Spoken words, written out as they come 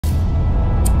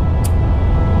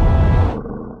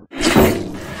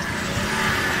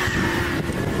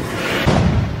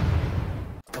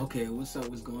Okay, what's up?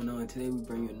 What's going on? Today we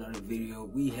bring you another video.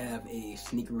 We have a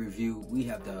sneaker review. We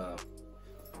have the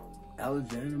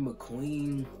Alexander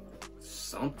McQueen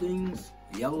somethings,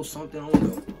 yellow something, I don't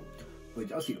know. But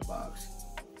y'all see the box.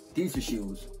 These are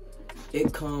shoes.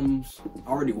 It comes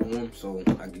already worn, so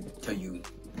I can tell you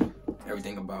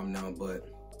everything about them now, but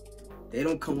they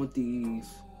don't come with these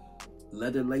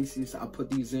leather laces. I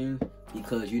put these in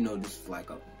because, you know, this is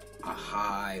like a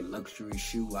high luxury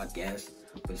shoe, I guess,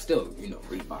 but still, you know,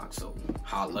 Reebok, so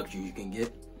high luxury you can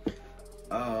get.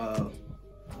 But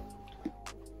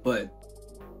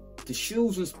the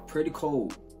shoes is pretty cool.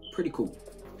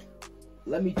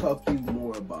 Let me talk to you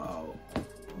more about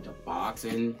the box.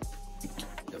 And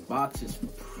the box is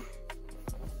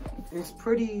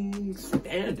pretty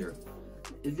standard.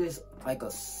 It's just like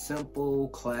a simple,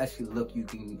 classy look you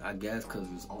can, I guess, because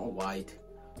it's all white.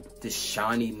 This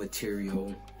shiny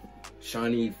material,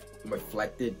 shiny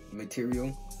reflected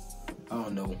material, I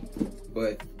don't know,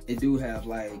 but it do have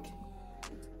like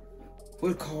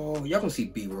what call, y'all can see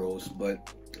B-rolls,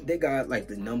 but they got like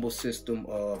the number system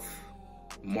of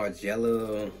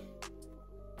Margiela.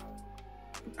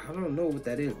 I don't know what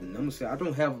that is. The number system, I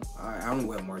don't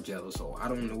wear Margiela, so I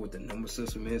don't know what the number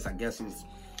system is. I guess it's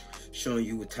showing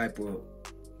you what type of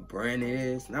brand it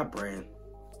is, not brand,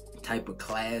 type of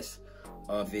class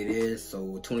of it is.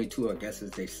 So 22, I guess, is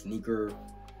their sneaker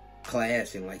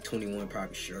class, and like 21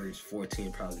 probably shirts,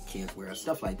 14 probably kids wear,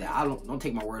 stuff like that. I don't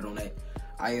take my word on that.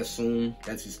 I assume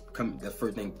that's just the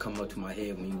first thing come up to my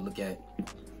head when you look at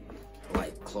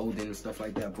like clothing and stuff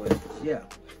like that. But yeah,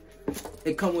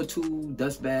 it come with 2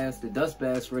 dust bags. The dust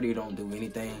bags really don't do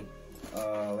anything.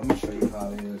 Let me show you how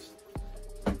it is.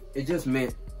 It just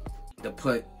meant to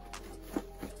put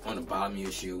on the bottom of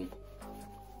your shoe.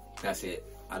 That's it.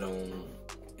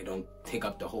 It don't take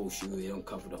up the whole shoe. It don't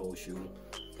cover the whole shoe.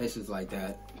 It's just like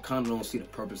that. Kind of don't see the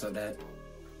purpose of that.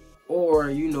 Or,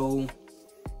 you know,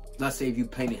 let's say if you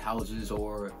painted houses,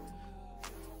 or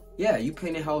yeah, you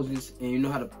painted houses, and you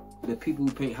know how the people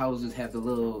who paint houses have the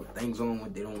little things on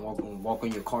what they don't walk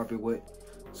on your carpet with.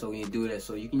 So when you do that,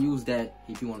 so you can use that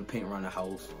if you want to paint around the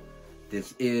house.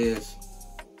 This is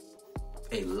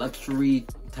a luxury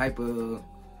type of,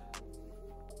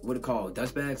 what it called,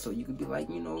 dust bag. So you could be like,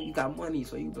 you know, you got money,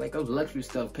 so you be like, those luxury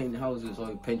stuff, painting houses, or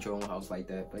you paint your own house like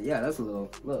that. But yeah, that's a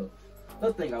little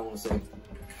thing I want to say.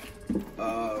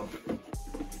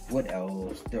 What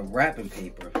else? The wrapping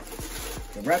paper.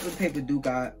 The wrapping paper do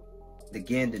got,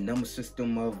 again, the number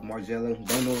system of Margiela.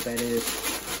 Don't know what that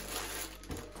is.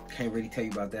 Can't really tell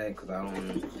you about that because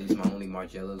these are my only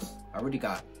Margielas. I already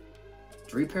got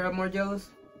 3 pair of Margielas.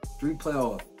 3 pair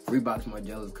of Reebok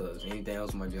Margielas, because anything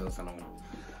else Margielas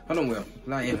I don't wear.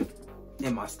 Not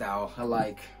in my style. I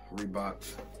like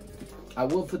Reeboks. I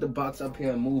will put the box up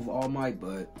here and move all my,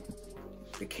 but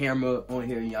the camera on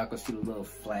here, y'all can see the little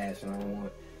flash, and I don't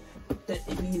want that,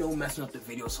 you know, messing up the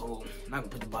video, so I'm not gonna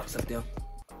put the box up there.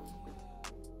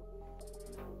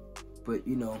 But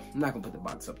you know, I'm not gonna put the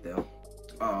box up there.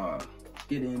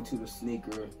 Get into the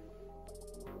sneaker.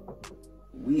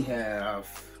 We have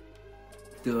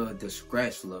the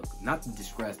scratch look, not the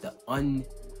scratch, the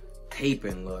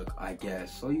untaping look, I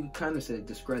guess. So you kind of said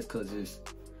the scratch because it's,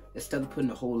 instead of putting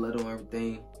the whole leather on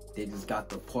everything, they just got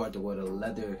the part where the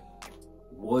leather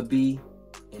would be,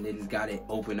 and they just got it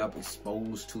open up,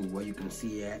 exposed to where you can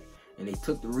see it. And they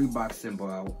took the Reebok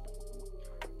symbol out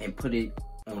and put it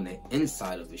on the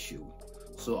inside of the shoe.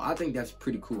 So I think that's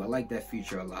pretty cool. I like that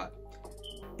feature a lot.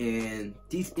 And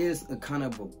this is a kind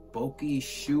of a bulky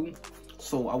shoe.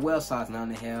 So I wear a size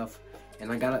 9.5,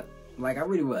 and I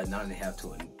really wear a 9.5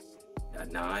 to a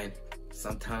 9,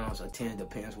 sometimes a 10,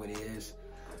 depends what it is.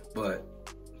 But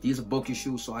these are bulky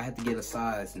shoes, so I had to get a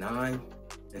size 9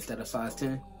 instead of size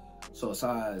 10. So a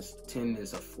size 10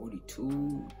 is a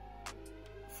 42,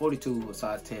 a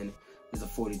size 10 is a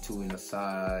 42, and a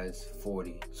size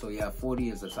 40. So yeah, 40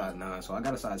 is a size 9. So I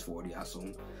got a size 40, I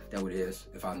assume that what it is,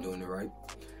 if I'm doing it right.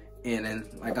 And then,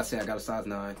 like I said, I got a size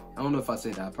 9. I don't know if I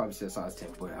said that. I probably said size 10,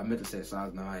 but I meant to say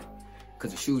size 9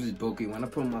 because the shoes is bulky. When I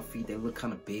put on my feet, they look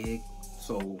kind of big.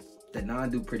 So the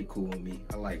 9 do pretty cool on me.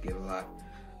 I like it a lot.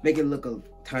 Make it look a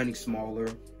tiny smaller,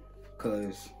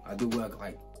 because I do wear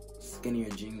like skinnier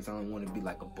jeans. I don't want to be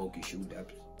like a bulky shoe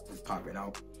that's popping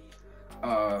out.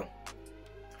 I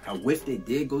wish they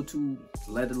did go to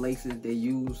leather laces they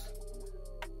use.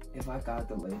 If I got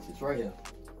the laces right here.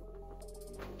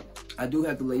 I do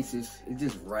have the laces. It's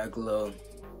just regular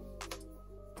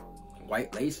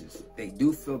white laces. They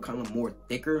do feel kind of more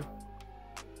thicker.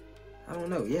 I don't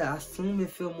know. Yeah, I assume it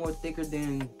feel more thicker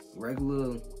than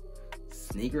regular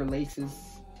sneaker laces.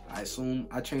 I assume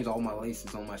I changed all my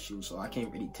laces on my shoes, so I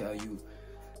can't really tell you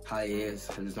how it is.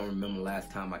 I just don't remember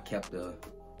last time I kept the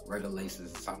regular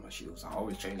laces inside my shoes. I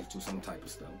always change it to some type of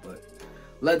stuff. But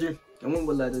leather, I went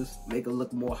with leathers, make it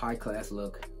look more high class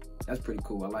look. That's pretty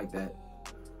cool. I like that.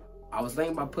 I was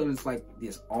thinking about putting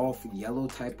this off yellow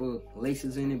type of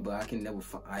laces in it, but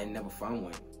I never found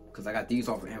one because I got these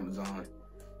off of Amazon,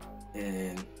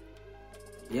 and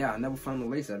yeah, I never found the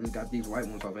laces. I just got these white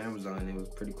ones off of Amazon, and it was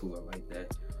pretty cool. I like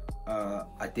that.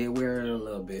 I did wear it a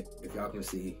little bit, if y'all can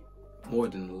see, more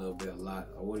than a little bit, a lot.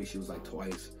 I wore these shoes like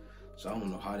twice, so I don't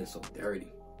know how they're so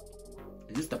dirty.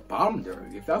 It's just the bottom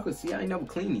dirty. If y'all could see, I ain't never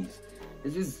cleaned these.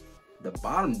 It's just the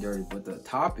bottom dirty, but the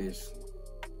top is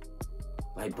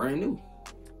like brand new.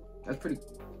 That's pretty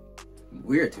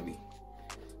weird to me.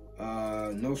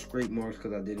 No scrape marks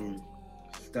because I didn't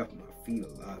stuff my feet a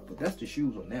lot, but that's the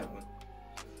shoes on that one.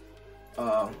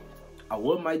 I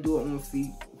might do it on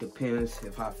feet, depends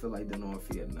if I feel like doing it on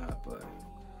feet or not, but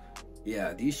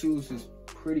yeah, these shoes is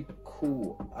pretty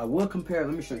cool. I will compare,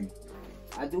 let me show you.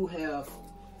 I do have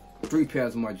 3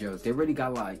 pairs of Margielas. They already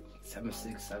got like 7,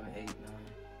 6, 7, 8, 9.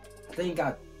 I think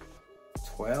got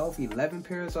 12, 11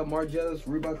 pairs of Margiela's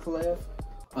Reebok collab.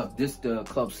 The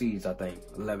Club C's, I think,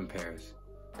 11 pairs.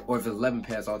 Or if it's 11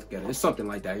 pairs altogether, it's something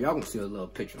like that. Y'all gonna see a little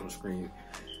picture on the screen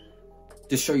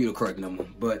to show you the correct number.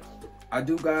 But I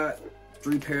do got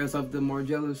 3 pairs of the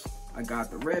Margielas. I got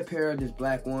the red pair, this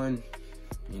black one,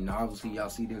 and obviously y'all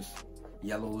see this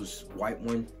yellows white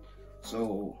one.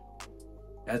 So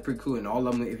that's pretty cool. And all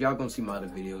of them, if y'all gonna see my other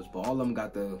videos, but all of them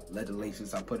got the leather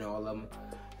laces. I put in all of them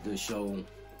to show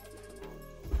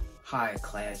high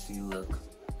classy look.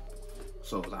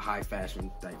 So it's a high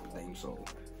fashion type of thing. So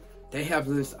they have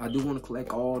this. I do want to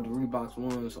collect all the Reeboks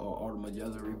ones or all the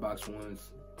Margiela Reeboks ones.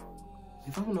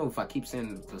 If I don't know if I keep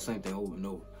saying the same thing over and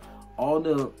over. All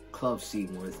the Club C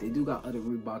ones, they do got other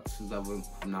Reeboks of them.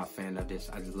 I'm not a fan of this.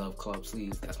 I just love Club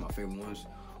C's. That's my favorite ones,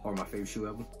 or my favorite shoe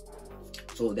ever.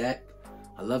 So that,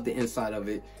 I love the inside of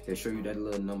it. They show you that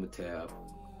little number tab.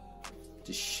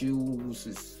 The shoes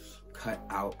is cut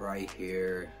out right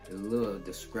here. A little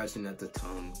discretion at the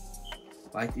tongue.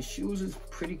 Like, the shoes is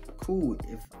pretty cool.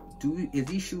 Is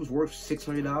these shoes worth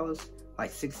 $600?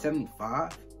 Like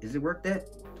 $675? Is it worth that?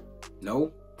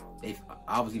 No. They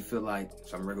obviously feel like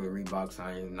some regular Reeboks.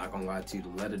 I ain't not gonna lie to you. The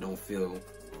leather don't feel.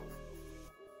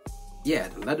 Yeah,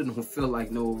 the leather don't feel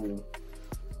like no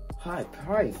high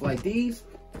price. Like these,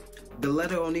 the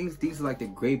leather on these are like the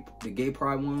Gay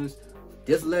Pride ones.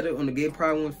 This leather on the Gay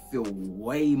Pride ones feel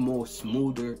way more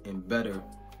smoother and better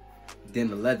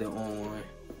than the leather on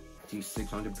these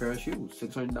 $600 pair of shoes,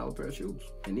 $600 pair of shoes.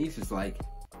 And these is like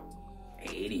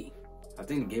 80. I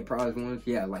think the Gay Pride ones,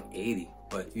 yeah, like 80.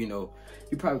 But you know,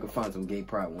 you probably could find some Gay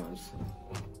Pride ones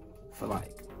for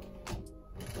like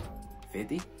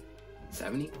 50,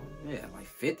 70, yeah, like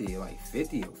 50 or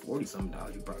 40 something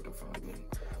dollars. You probably could find them.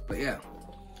 But yeah,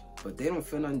 but they don't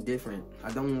feel nothing different.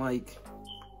 I don't like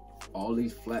all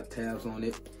these flat tabs on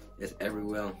it. It's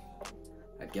everywhere.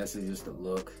 I guess it's just the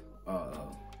look.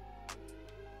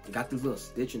 It got this little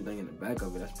stitching thing in the back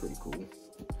of it. That's pretty cool.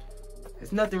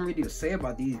 There's nothing really to say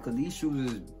about these because these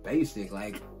shoes is basic.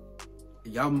 Like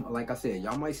y'all, like I said,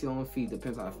 y'all might see on feet.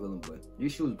 Depends how I feel them, but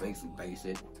these shoes basically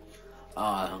basic.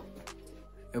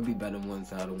 It'll be better than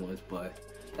ones than other ones, but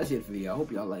that's it for you. I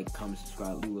hope y'all like, comment,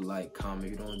 subscribe, leave a like, comment.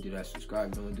 If you don't want to do that,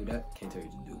 subscribe. If you don't want to do that, can't tell you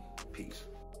what to do. Peace.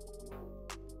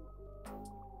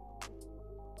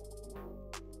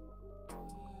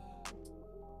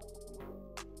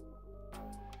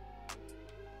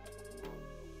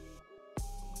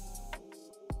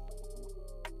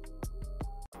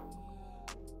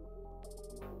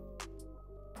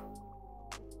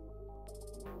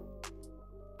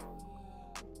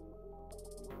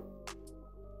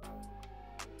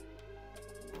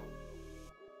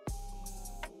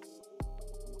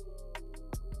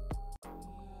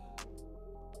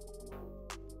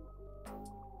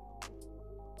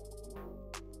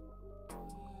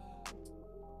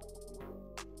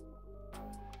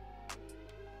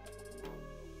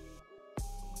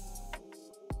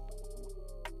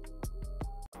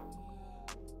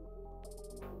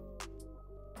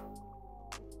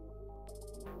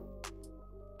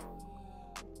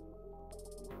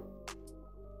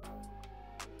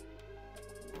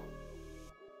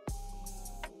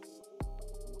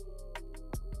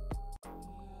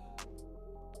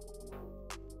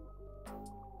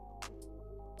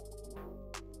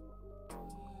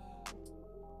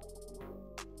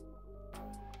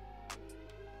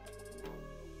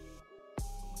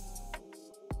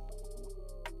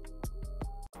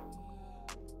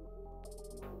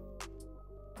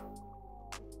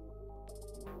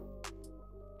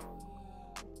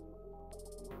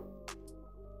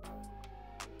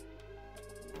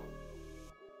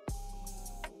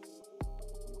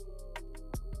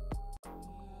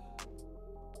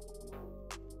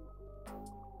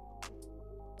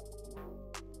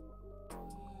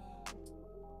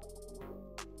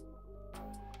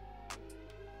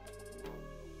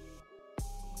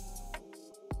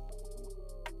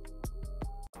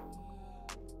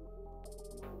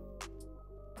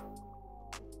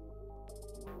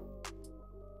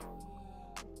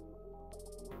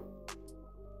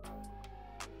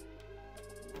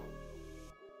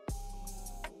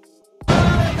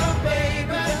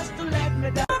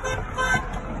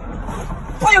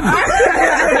 Alright,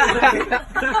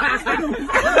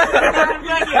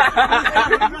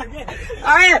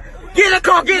 get in the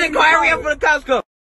car, hurry up for the cops come.